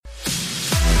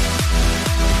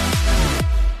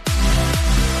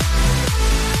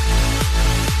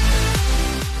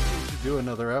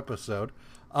another episode.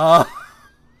 Uh,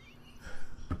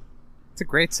 It's a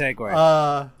great segue.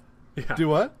 yeah. Do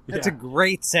what? That's a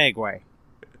great segue.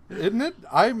 Isn't it?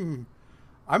 I'm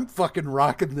fucking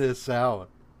rocking this out.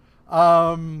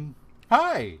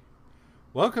 Hi.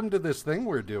 Welcome to this thing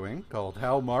we're doing called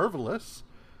How Marvelous.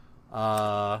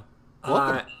 Welcome.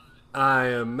 I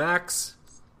am Max.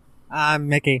 I'm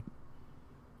Mickey.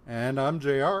 And I'm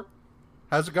JR.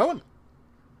 How's it going?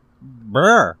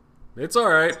 Brr. It's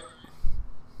alright.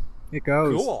 It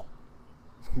goes. Cool.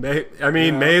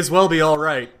 May as well be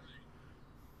alright.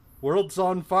 World's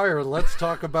on fire. Let's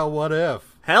talk about What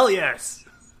If. Hell yes.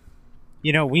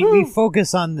 You know, we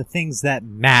focus on the things that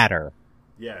matter.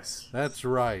 Yes. That's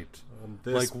right.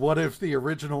 This... Like, what if the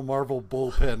original Marvel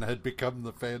bullpen had become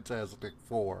the Fantastic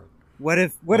Four? What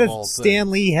if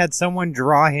Stan Lee had someone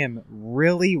draw him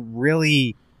really,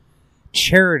 really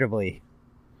charitably?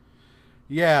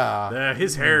 Yeah.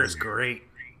 His hair is great.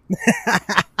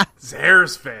 His hair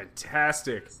is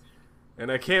fantastic.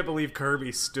 And I can't believe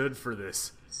Kirby stood for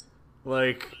this.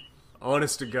 Like,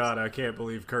 honest to God, I can't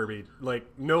believe Kirby. Like,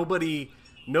 nobody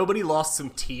lost some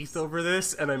teeth over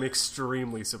this, and I'm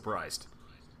extremely surprised.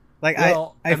 Like,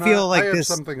 well, I feel like I have this...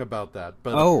 something about that.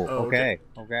 But okay.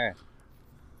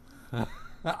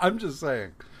 I'm just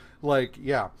saying. Like,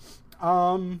 yeah.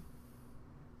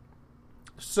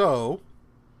 So,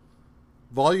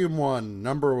 Volume 1,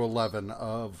 Number 11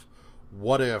 of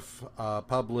What If,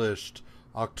 published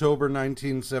October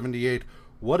 1978.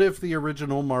 What if the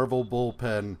original Marvel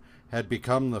bullpen had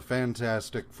become the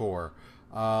Fantastic Four?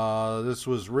 This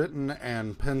was written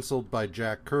and penciled by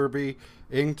Jack Kirby,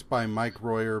 inked by Mike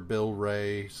Royer, Bill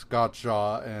Ray, Scott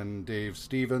Shaw, and Dave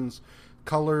Stevens,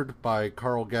 colored by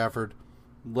Carl Gafford,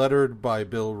 lettered by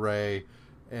Bill Ray,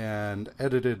 and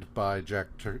edited by Jack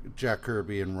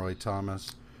Kirby and Roy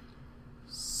Thomas.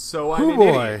 So I'm an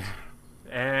idiot.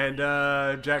 And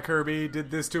Jack Kirby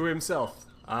did this to himself.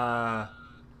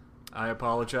 I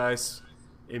apologize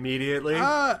immediately.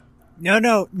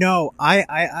 No.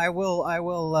 I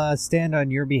will stand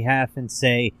on your behalf and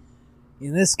say,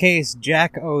 in this case,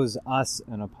 Jack owes us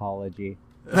an apology.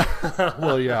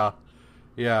 Well, yeah.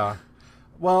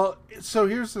 Well, so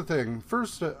here's the thing.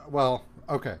 First,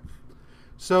 okay.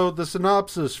 So the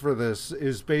synopsis for this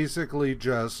is basically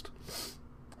just,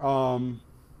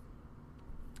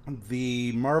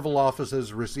 the Marvel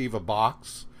offices receive a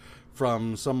box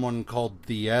from someone called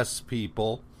the S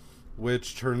People,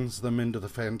 which turns them into the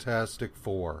Fantastic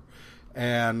Four.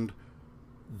 And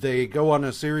they go on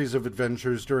a series of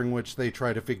adventures during which they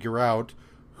try to figure out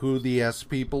who the S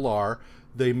People are.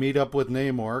 They meet up with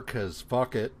Namor, because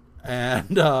fuck it.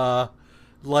 And, in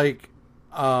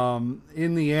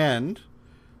the end,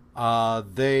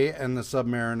 they and the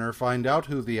Submariner find out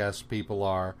who the S People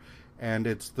are, and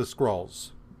it's the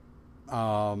Skrulls.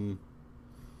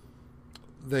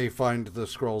 They find the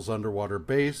Skrulls' underwater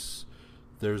base.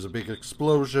 There's a big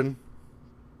explosion.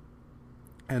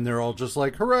 And they're all just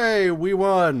like, hooray, we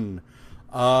won!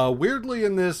 Weirdly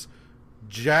in this,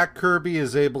 Jack Kirby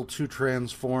is able to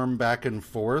transform back and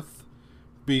forth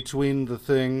between the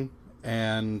Thing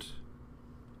and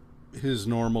his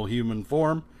normal human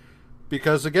form.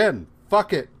 Because, again,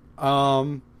 fuck it.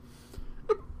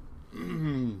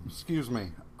 Excuse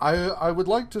me. I would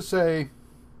like to say...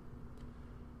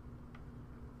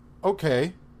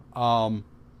 Okay.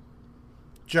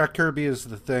 Jack Kirby is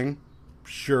the Thing.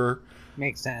 Sure.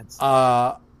 Makes sense.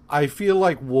 I feel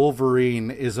like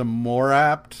Wolverine is a more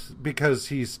apt because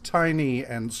he's tiny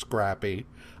and scrappy.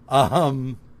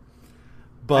 But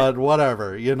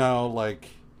whatever, yeah.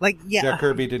 Jack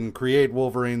Kirby didn't create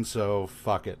Wolverine, so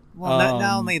fuck it. Well,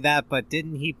 not only that, but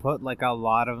didn't he put like a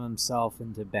lot of himself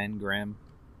into Ben Grimm?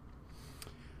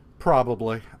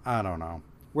 Probably. I don't know.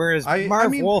 Whereas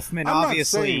Marv Wolfman I'm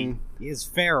obviously is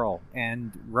feral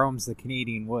and roams the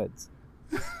Canadian woods.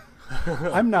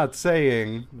 I'm not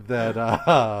saying that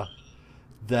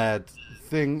that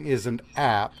Thing isn't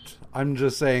apt. I'm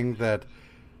just saying that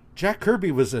Jack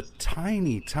Kirby was a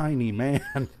tiny, tiny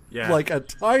man. Yeah. Like a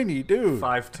tiny dude.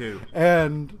 5'2".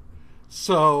 And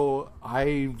so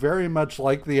I very much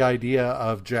like the idea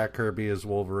of Jack Kirby as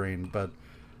Wolverine, but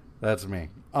that's me.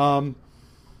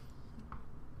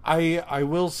 I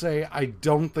will say I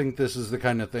don't think this is the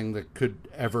kind of thing that could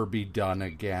ever be done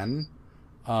again.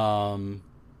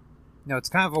 No, it's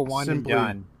kind of a one and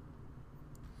done.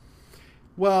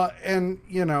 Well, and,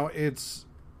 it's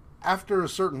after a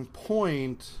certain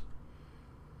point,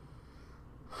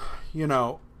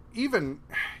 even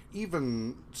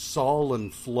Saul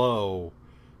and Flo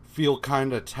feel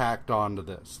kind of tacked onto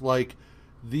this. Like,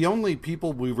 the only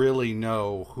people we really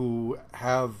know who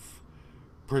have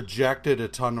projected a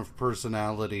ton of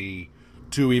personality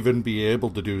to even be able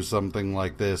to do something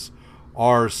like this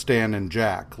are Stan and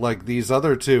Jack. Like, these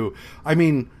other two, I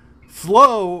mean,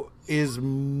 Flo is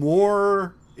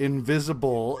more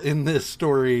invisible in this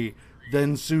story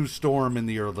than Sue Storm in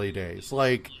the early days.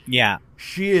 Like, Yeah.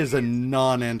 she is a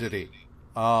non-entity.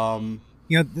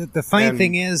 The funny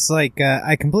thing is, like,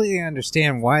 I completely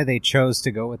understand why they chose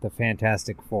to go with the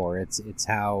Fantastic Four. It's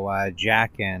how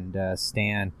Jack and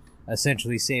Stan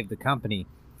essentially saved the company.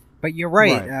 But you're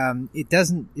right. It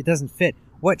doesn't fit.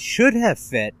 What should have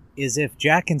fit is if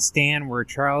Jack and Stan were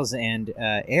Charles and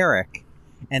Eric,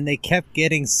 and they kept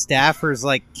getting staffers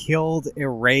like killed,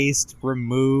 erased,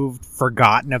 removed,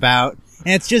 forgotten about.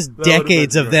 And it's just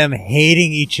decades of them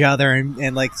hating each other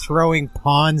and like throwing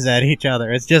pawns at each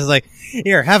other. It's just like,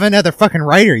 here, have another fucking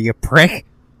writer, you prick.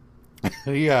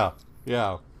 Yeah.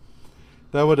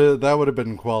 That would have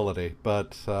been quality,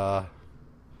 but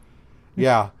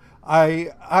yeah.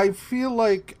 I feel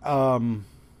like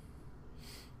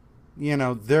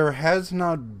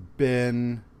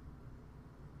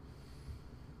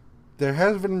there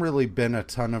hasn't really been a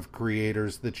ton of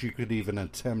creators that you could even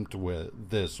attempt with.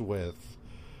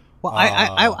 Well,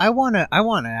 I want to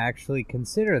actually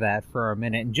consider that for a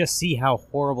minute and just see how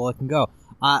horrible it can go.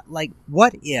 Like,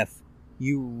 what if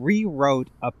you rewrote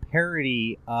a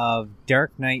parody of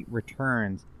Dark Knight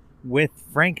Returns with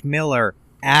Frank Miller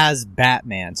as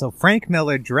Batman? So Frank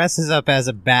Miller dresses up as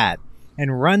a bat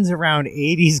and runs around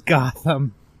 80s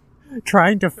Gotham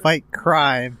trying to fight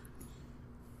crime,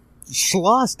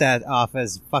 schlossed that off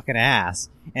as fucking ass,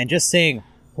 and just saying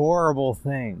horrible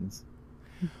things.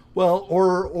 Well,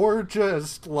 or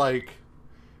just like,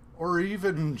 or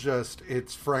even just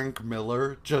it's Frank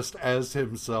Miller just as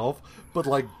himself, but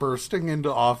like bursting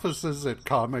into offices at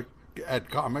comic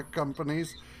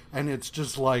companies, and it's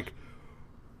just like,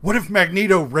 what if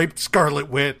Magneto raped Scarlet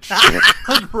Witch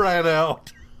and ran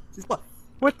out?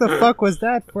 What the fuck was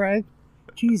that, Frank?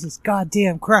 Jesus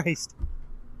goddamn Christ!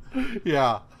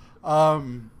 Yeah,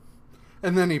 and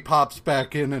then he pops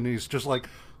back in and he's just like,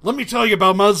 let me tell you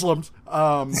about Muslims.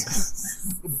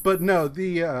 But no,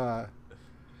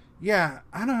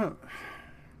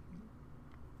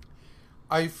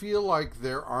 I feel like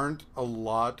there aren't a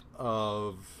lot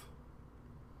of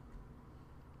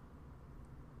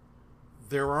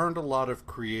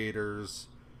creators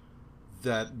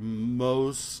that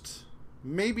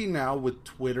maybe now with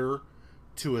Twitter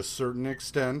to a certain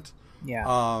extent.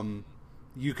 Yeah.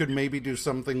 You could maybe do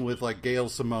something with like Gail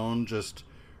Simone just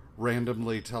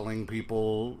randomly telling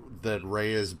people that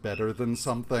Ray is better than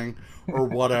something or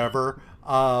whatever.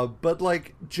 But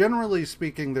like, generally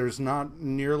speaking, there's not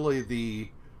nearly the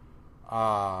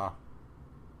cult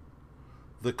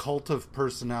of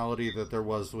personality that there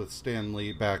was with Stan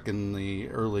Lee back in the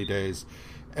early days.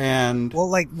 And well,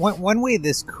 like one way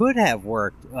this could have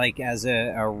worked, like as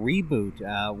a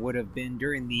reboot, would have been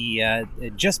during the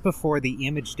just before the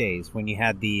Image days when you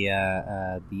had the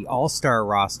All-Star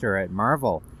roster at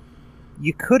Marvel.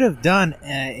 You could have done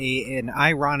an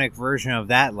ironic version of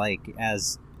that, like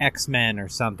as X-Men or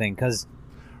something, because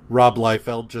Rob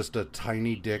Liefeld just a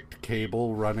tiny dicked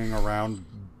Cable running around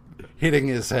hitting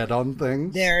his head on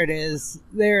things. There it is.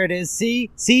 See,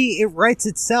 it writes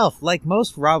itself. Like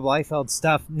most Rob Liefeld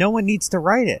stuff, no one needs to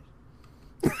write it.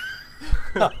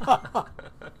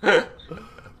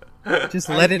 Just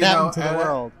let it out into the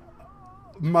world.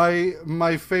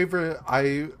 My favorite.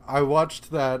 I watched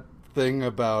that thing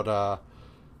about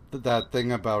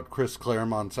Chris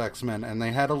Claremont's X-Men, and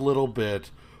they had a little bit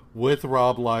with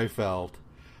Rob Liefeld.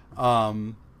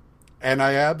 And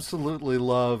I absolutely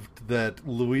loved that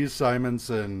Louise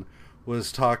Simonson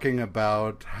was talking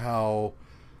about how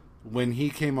when he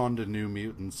came onto New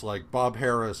Mutants, like Bob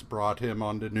Harris brought him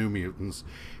onto New Mutants,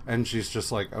 and she's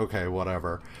just like, okay,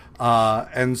 whatever.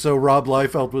 And so Rob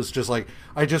Liefeld was just like,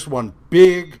 I just want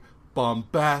big,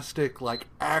 bombastic, like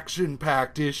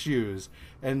action-packed issues.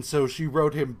 And so she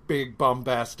wrote him big,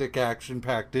 bombastic,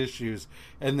 action-packed issues.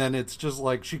 And then it's just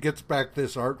like she gets back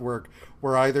this artwork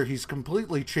where either he's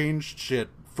completely changed shit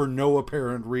for no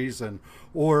apparent reason,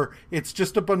 or it's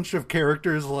just a bunch of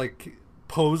characters like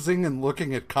posing and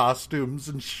looking at costumes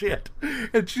and shit.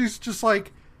 And she's just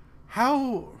like,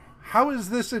 how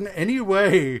is this in any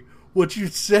way what you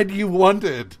said you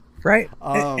wanted? Right.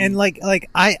 And like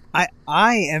I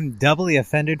am doubly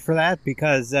offended for that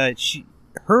because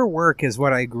her work is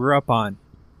what I grew up on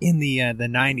in the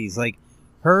 90s. Like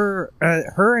her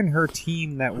and her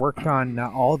team that worked on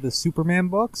all the Superman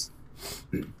books,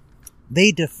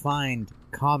 they defined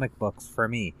comic books for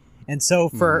me. And so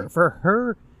for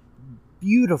her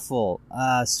beautiful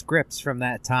scripts from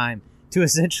that time to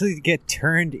essentially get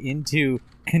turned into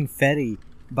confetti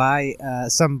by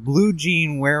some blue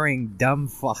jean wearing dumb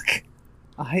fuck.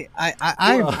 I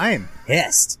am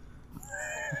pissed.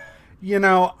 You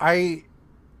know,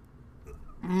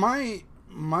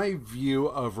 my view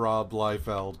of Rob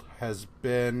Liefeld has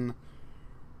been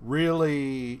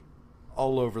really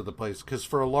all over the place, because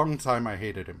for a long time I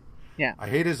hated him. Yeah. I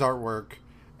hate his artwork,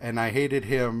 and I hated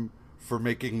him for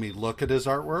making me look at his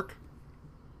artwork.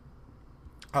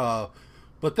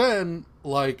 But then,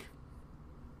 like,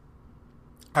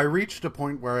 I reached a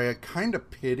point where I kind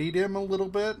of pitied him a little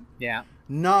bit. Yeah.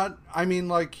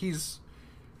 He's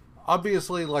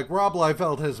obviously, like, Rob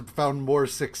Liefeld has found more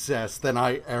success than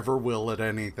I ever will at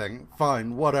anything.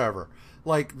 Fine, whatever.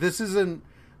 Like, this isn't,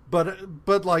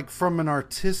 but like, from an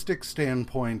artistic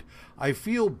standpoint, I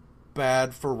feel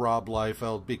bad for Rob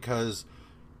Liefeld, because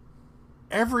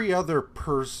every other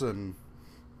person,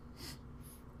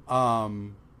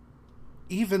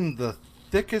 even the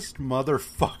thickest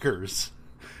motherfuckers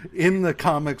in the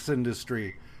comics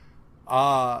industry,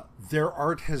 their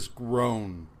art has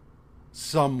grown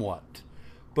somewhat.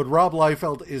 But Rob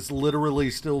Liefeld is literally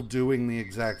still doing the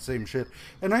exact same shit.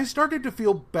 And I started to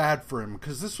feel bad for him,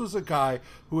 because this was a guy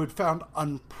who had found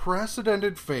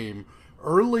unprecedented fame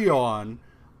early on,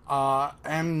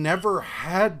 and never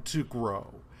had to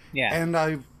grow. Yeah. And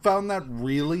I found that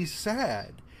really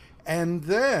sad. And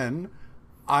then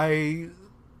I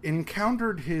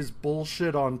encountered his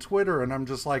bullshit on Twitter, and I'm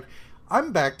just like,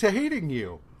 I'm back to hating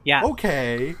you. Yeah.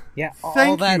 Okay. Yeah. Thank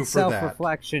all that you for that.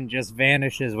 self-reflection just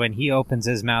vanishes when he opens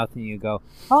his mouth and you go,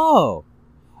 oh,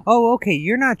 okay,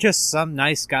 you're not just some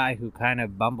nice guy who kind of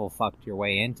bumblefucked your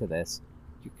way into this.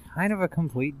 You're kind of a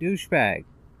complete douchebag.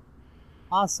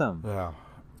 Awesome. Yeah.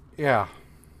 Yeah.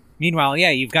 Meanwhile, yeah,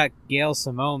 you've got Gail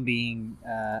Simone being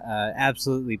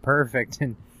absolutely perfect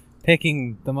and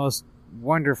picking the most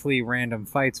wonderfully random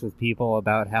fights with people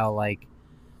about how, like,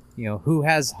 you know, who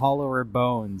has hollower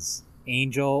bones,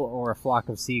 Angel or a flock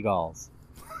of seagulls?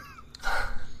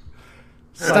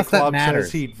 Stuff that matters.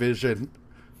 Has heat vision.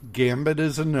 Gambit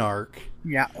is a narc.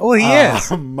 Yeah. Oh, he is.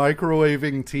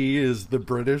 Microwaving tea is the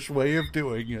British way of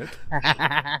doing it.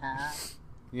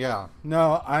 Yeah.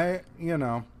 No,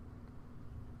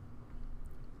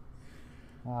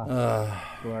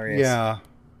 glorious. Yeah.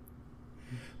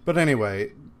 But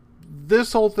anyway,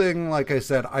 this whole thing, like I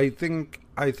said, I think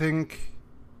it's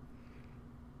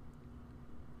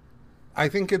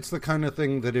the kind of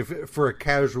thing that, if for a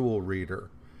casual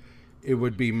reader, it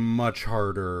would be much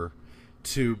harder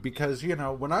to, because, you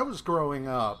know, when I was growing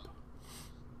up,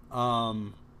 I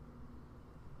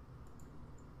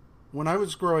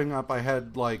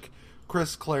had, like,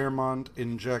 Chris Claremont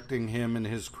injecting him and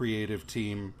his creative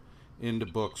team into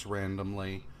books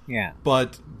randomly. Yeah.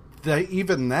 But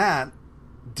even that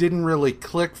didn't really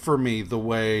click for me the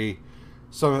way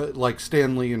some, like,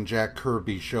 Stan Lee and Jack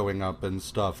Kirby showing up and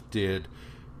stuff did,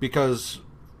 because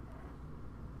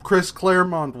Chris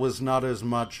Claremont was not as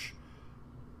much,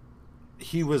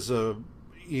 he was a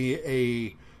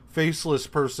faceless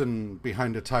person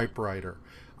behind a typewriter.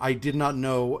 I did not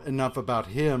know enough about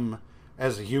him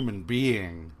as a human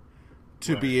being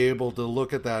to be able to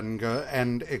look at that and go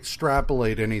and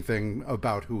extrapolate anything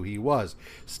about who he was.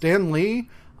 Stan Lee,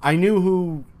 I knew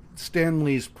who Stan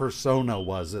Lee's persona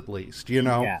was, at least, you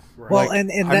know? Yeah. Like, Well,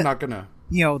 and I'm not gonna...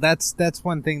 You know, that's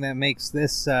one thing that makes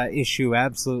this issue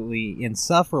absolutely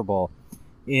insufferable,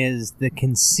 is the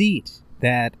conceit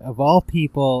that, of all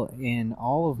people in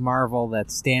all of Marvel that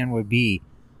Stan would be,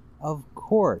 of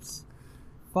course,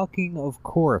 fucking of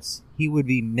course, he would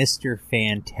be Mr.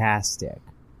 Fantastic.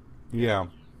 Yeah.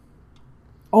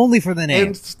 Only for the name.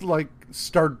 And, like,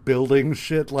 start building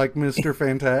shit like Mr.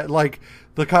 Fantastic. Like,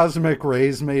 the cosmic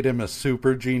rays made him a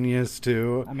super genius,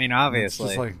 too. I mean, obviously.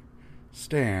 It's just like,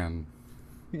 Stan.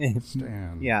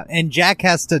 Yeah, and Jack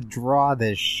has to draw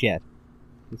this shit.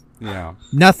 Yeah.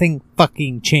 Nothing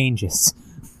fucking changes.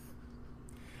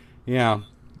 Yeah.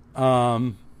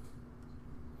 I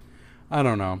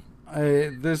don't know.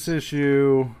 This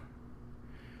issue,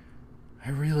 I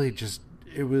really just,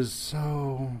 it was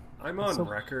so... I'm on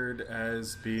record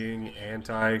as being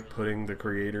anti putting the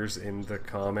creators in the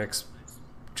comics,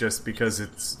 just because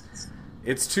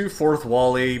it's too fourth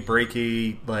wall-y,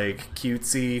 breaky, like,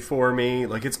 cutesy for me.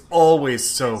 Like, it's always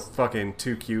so fucking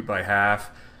too cute by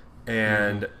half.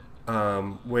 And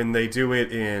when they do it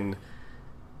in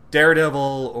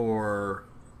Daredevil, or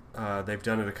they've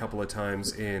done it a couple of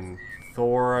times in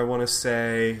Thor, I want to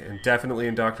say, and definitely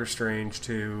in Doctor Strange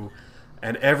too.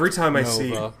 And every time I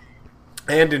see,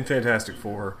 and in Fantastic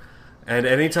Four, and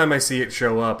anytime I see it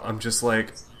show up, I'm just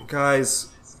like, guys,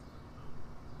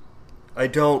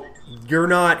 you're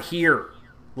not here.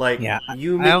 Like,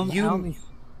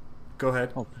 go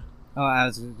ahead. Oh, I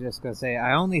was just going to say,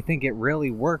 I only think it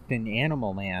really worked in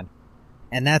Animal Man.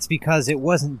 And that's because it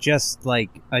wasn't just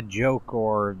like a joke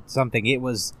or something. It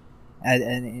was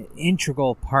an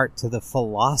integral part to the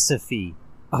philosophy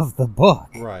of the book.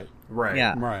 Right.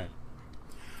 Yeah. Right.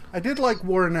 I did like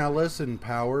Warren Ellis in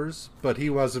Powers, but he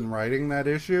wasn't writing that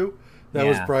issue. That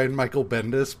was Brian Michael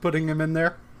Bendis putting him in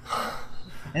there.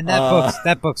 And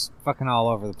that book's fucking all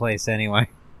over the place anyway.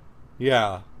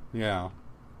 Yeah.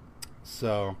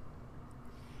 So,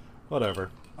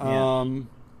 whatever. Yeah.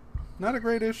 Not a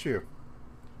great issue.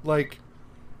 Like,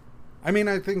 I mean,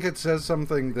 I think it says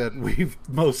something that we've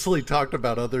mostly talked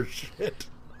about other shit.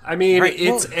 I mean, Right,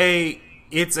 it's a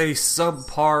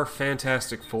subpar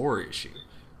Fantastic Four issue.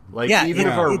 Like, even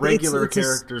if our regular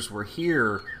characters were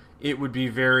here, it would be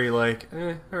very like,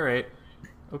 all right,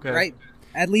 okay. Right.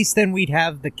 At least then we'd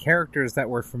have the characters that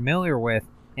we're familiar with,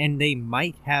 and they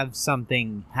might have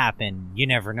something happen. You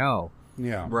never know.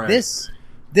 Yeah. Right.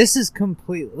 This is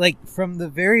complete, like, from the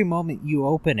very moment you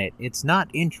open it, it's not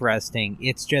interesting.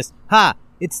 It's just,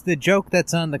 it's the joke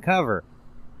that's on the cover.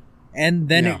 And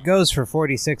then it goes for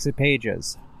 46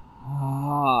 pages.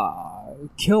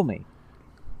 Kill me.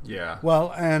 Yeah.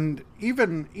 Well, and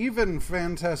even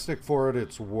Fantastic Four at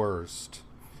its worst,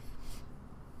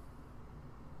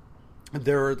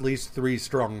 there are at least 3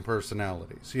 strong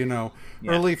personalities. You know,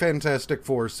 early Fantastic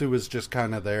Four, Sue is just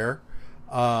kind of there.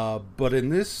 But in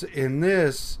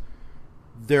this,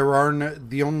 there are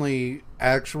the only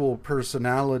actual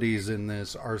personalities in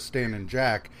this are Stan and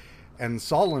Jack, and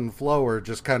Sol and Flo are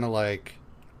just kind of like,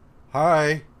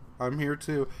 "Hi, I'm here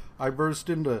too." I burst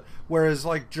into. Whereas,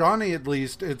 like Johnny, at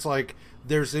least it's like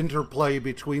there's interplay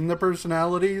between the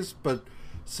personalities, but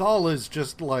Sol is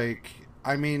just like,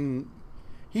 I mean,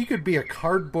 he could be a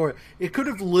cardboard. It could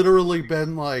have literally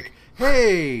been like,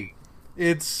 "Hey,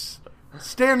 it's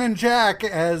Stan and Jack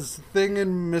as Thing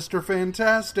and Mr.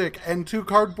 Fantastic, and 2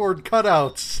 cardboard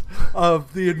cutouts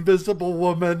of the Invisible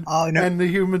Woman and the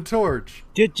Human Torch."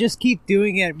 Just keep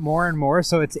doing it more and more.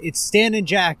 So it's Stan and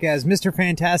Jack as Mr.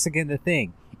 Fantastic and the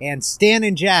Thing, and Stan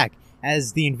and Jack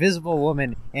as the Invisible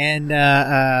Woman and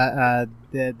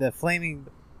the Flaming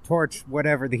Torch,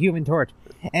 whatever, the Human Torch,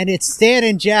 and it's Stan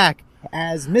and Jack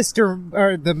as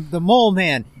the Mole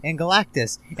Man and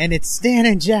Galactus, and it's Stan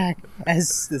and Jack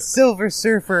as the Silver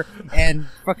Surfer and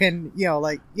fucking,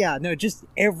 just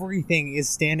everything is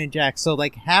Stan and Jack. So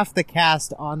like half the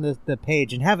cast on the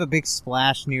page, and have a big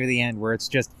splash near the end where it's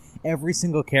just every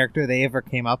single character they ever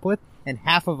came up with, and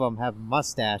half of them have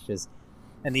mustaches,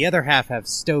 and the other half have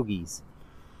stogies.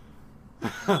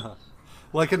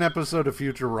 Like an episode of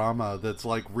Futurama that's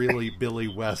like really Billy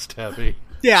West heavy.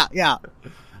 Yeah.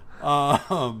 I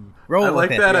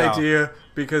like that idea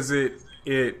because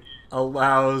it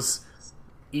allows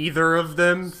either of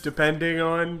them, depending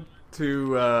on,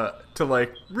 to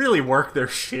like really work their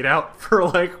shit out for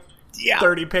like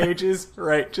 30 pages,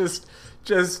 right? Just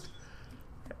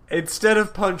instead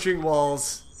of punching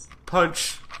walls,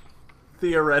 punch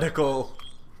theoretical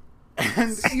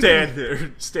and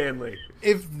Stanley.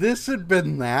 If this had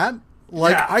been that,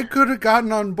 like, I could have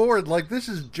gotten on board. Like, this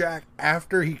is Jack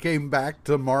after he came back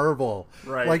to Marvel.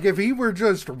 Right. Like, if he were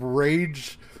just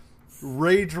rage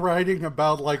writing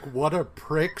about, like, what a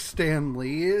prick Stan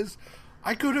Lee is,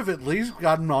 I could have at least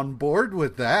gotten on board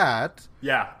with that.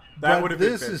 Yeah, that would have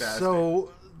been fantastic.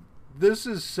 This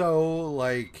is so,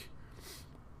 like,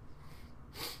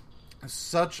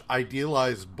 such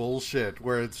idealized bullshit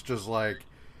where it's just like,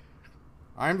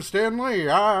 "I'm Stan Lee,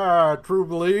 true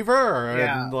believer,"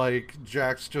 and like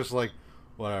Jack's just like,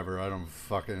 "Whatever, I don't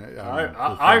fucking."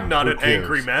 I'm not an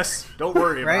angry mess. Don't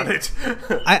worry about it.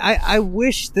 I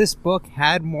wish this book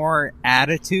had more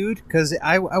attitude, because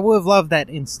I would have loved that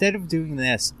instead of doing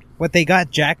this, what they got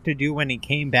Jack to do when he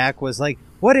came back was like,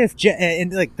 what if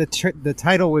and like the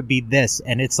title would be this,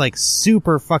 and it's like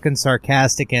super fucking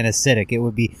sarcastic and acidic. It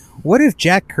would be, what if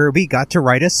Jack Kirby got to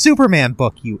write a Superman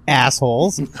book, you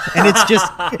assholes? And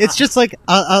it's just like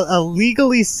a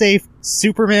legally safe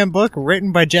Superman book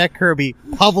written by Jack Kirby,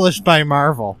 published by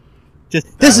Marvel.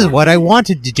 Just, this is what I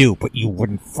wanted to do, but you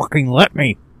wouldn't fucking let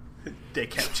me. They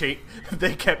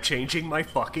kept changing my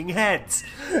fucking heads.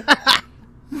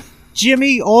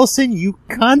 Jimmy Olsen, you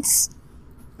cunts.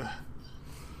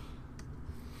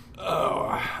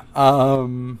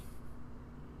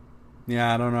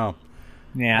 Yeah, I don't know.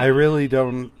 Yeah, I really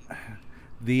don't.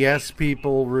 The Yes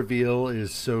People reveal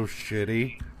is so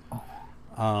shitty.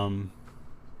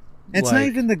 It's not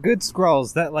even the good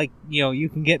Skrulls that, like, you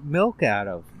can get milk out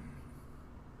of.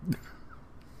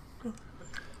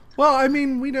 Well, I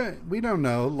mean, we don't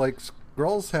know. Like,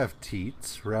 Skrulls have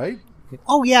teats, right?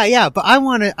 Oh yeah, but I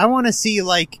want to see,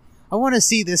 like, I want to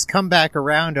see this come back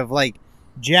around of like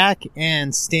Jack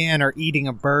and Stan are eating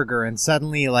a burger and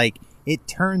suddenly like it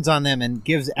turns on them and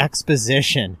gives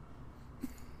exposition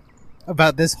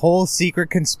about this whole secret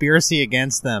conspiracy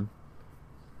against them.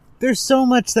 There's so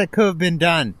much that could have been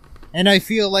done. And I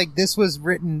feel like this was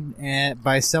written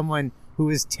by someone who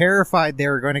was terrified they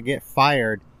were going to get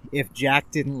fired if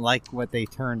Jack didn't like what they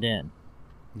turned in.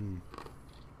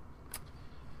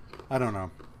 I don't know.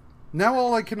 Now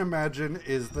all I can imagine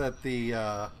is that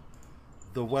the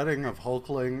wedding of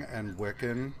Hulkling and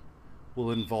Wiccan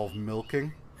will involve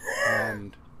milking,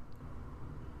 and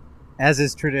as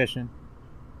is tradition.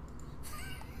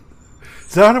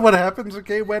 Is that what happens at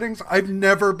gay weddings? I've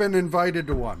never been invited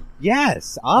to one.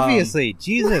 Yes, obviously.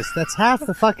 Jesus, that's half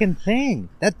the fucking thing.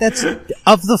 That's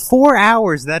of the 4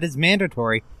 hours that is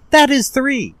mandatory, that is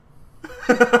 3.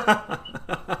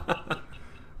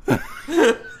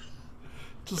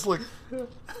 Just like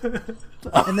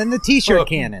and then the t-shirt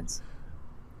cannons.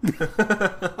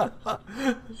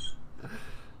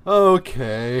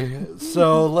 Okay,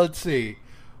 so let's see.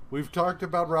 We've talked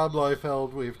about Rob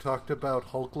Liefeld. We've talked about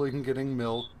Hulkling getting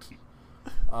milked.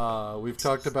 We've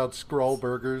talked about Skrull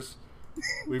burgers.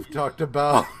 We've talked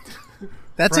about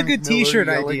that's Frank a good Miller t-shirt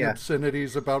yelling idea.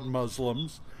 Obscenities about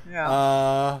Muslims.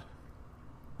 Yeah.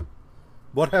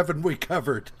 What haven't we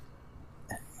covered?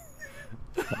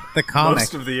 The comic.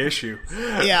 Most of the issue.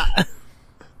 Yeah.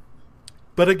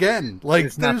 But again, like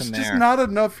There's there's nothing just there. not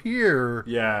enough here.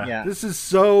 Yeah. This is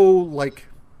so like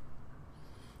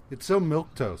it's so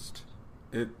milquetoast.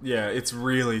 It's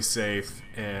really safe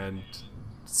and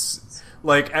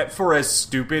like for as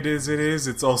stupid as it is,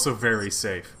 it's also very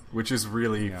safe, which is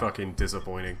really fucking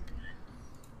disappointing.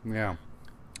 Yeah.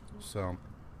 So.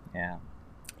 Yeah.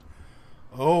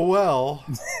 Oh well.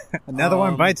 Another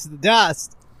one bites the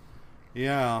dust.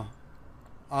 Yeah.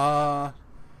 Well,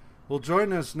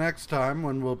 join us next time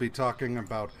when we'll be talking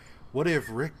about what if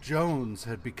Rick Jones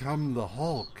had become the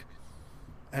Hulk?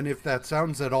 And if that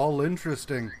sounds at all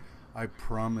interesting, I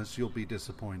promise you'll be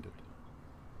disappointed.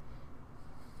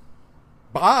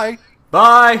 Bye!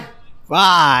 Bye!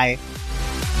 Bye.